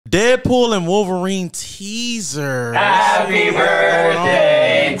Deadpool and Wolverine teaser. Happy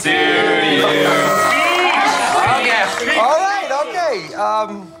birthday to you. Okay. All right, okay.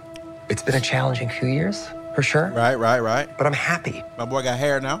 It's been a challenging few years, for sure. Right. But I'm happy. My boy got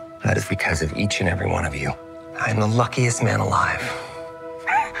hair now. That is because of each and every one of you. I'm the luckiest man alive.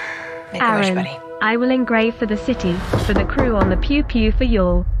 Make a wish, Aaron, buddy. I will engrave for the city, for the crew on the pew pew for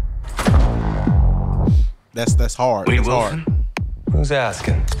y'all. That's hard. Wait, That's Wilson? hard. Who's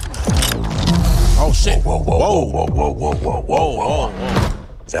asking? Oh shit. Whoa.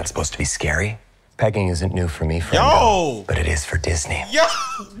 Is that supposed to be scary? Pegging isn't new for me, friend. Yo! But it is for Disney. Yo,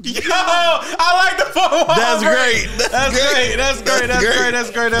 I like the phone. That's great. That's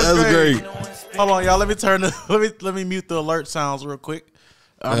great. Hold on, y'all. Let me turn the let me mute the alert sounds real quick.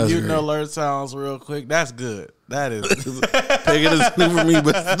 I'm muting the alert sounds real quick. That's good. That is. Pegging is new for me,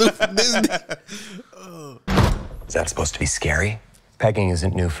 but it's new for Disney. Is that supposed to be scary? Pegging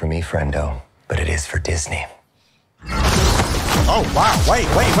isn't new for me, friendo, but it is for Disney. Oh wow! Wait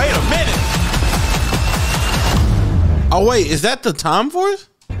a minute. Oh wait, is that the Tom Force?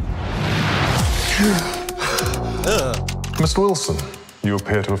 Mr. Wilson, you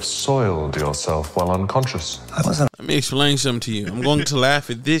appear to have soiled yourself while unconscious. I wasn't. Let me explain something to you. I'm going to laugh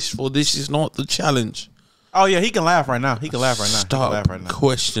at this, for this is not the challenge. Oh yeah, he can laugh right now. He can laugh right now. Stop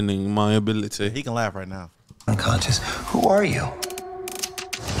questioning my ability. He can laugh right now. Unconscious. Who are you?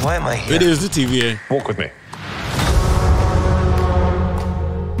 Why am I here? It is the TVA. Walk with me.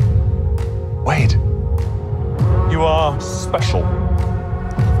 Wait. You are special.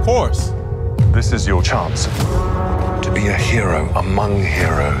 Of course. This is your chance to be a hero among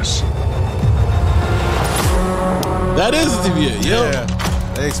heroes. That is the TVA. Yeah.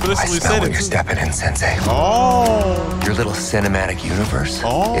 They I explicitly smell said what it. you're Too. stepping in, Sensei. Oh. Your little cinematic universe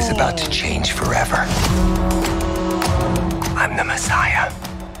is about to change forever. I'm the Messiah.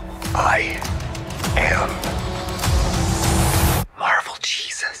 I am Marvel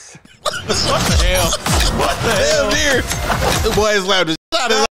Jesus. What the hell? What the hell? Dear. The boy is loud as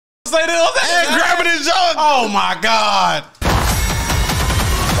shot. Say this. And grabbing his junk. Oh my God.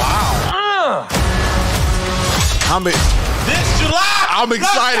 Wow. This July. I'm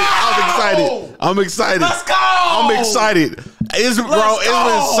excited. I'm excited. Let's go. I'm excited. It's been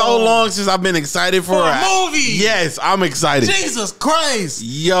so long since I've been excited for a movie. Yes, I'm excited. Jesus Christ.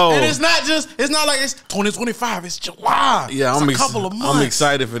 Yo. And it's not like it's 2025. It's July. Yeah, it's a couple of months. I'm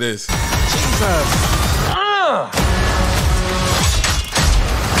excited for this. Jesus.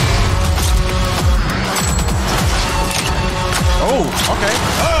 Oh, okay.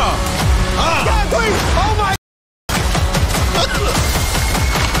 Please! Oh my!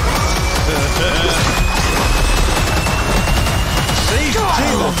 Jesus.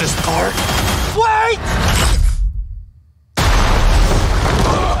 This part. Wait!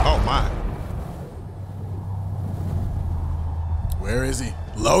 Oh my. Where is he?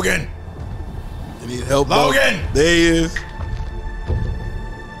 Logan. You need help, Logan. There he is.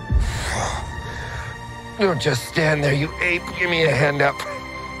 Don't just stand there, you ape. Give me a hand up.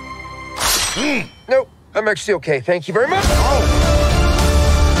 Nope, I'm actually okay. Thank you very much.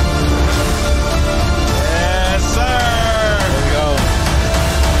 Yes, sir. There we go.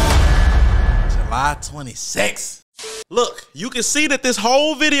 July 26th. Look, you can see that this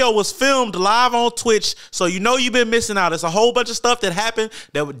whole video was filmed live on Twitch, so you know you've been missing out. It's a whole bunch of stuff that happened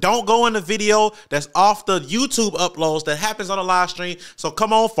that don't go in the video that's off the YouTube uploads that happens on the live stream. So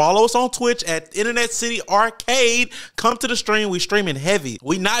come on, follow us on Twitch at InternetCity Arcade. Come to the stream. We streaming heavy.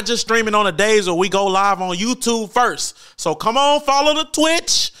 We not just streaming on the days where we go live on YouTube first. So come on, follow the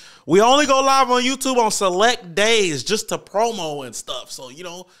Twitch. We only go live on YouTube on select days just to promo and stuff. So, you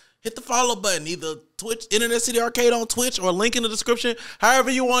know, hit the follow button, either Twitch, InternetCity Arcade on Twitch, or link in the description.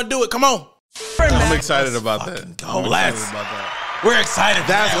 However you want to do it. Come on. I'm excited about that. Go, We're excited.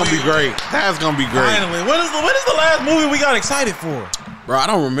 That's gonna be great. That's gonna be great. Finally. When is the last movie we got excited for? Bro, I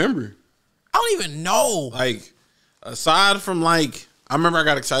don't remember. I don't even know. Like, aside from like, I remember I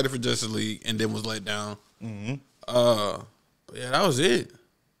got excited for Justice League and then was let down. But yeah, that was it.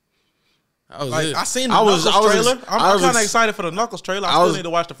 That was it. I seen the Knuckles trailer. I'm kind of excited for the Knuckles trailer. I still need to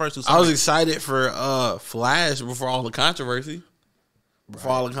watch the first two. I was excited for Flash before all the controversy.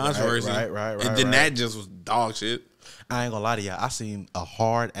 Right. And then that just was dog shit. I ain't gonna lie to y'all. I seen a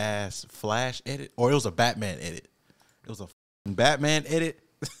hard ass Flash edit, or it was a Batman edit. It was a Batman edit.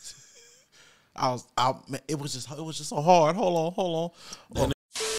 It was just so hard. Hold on.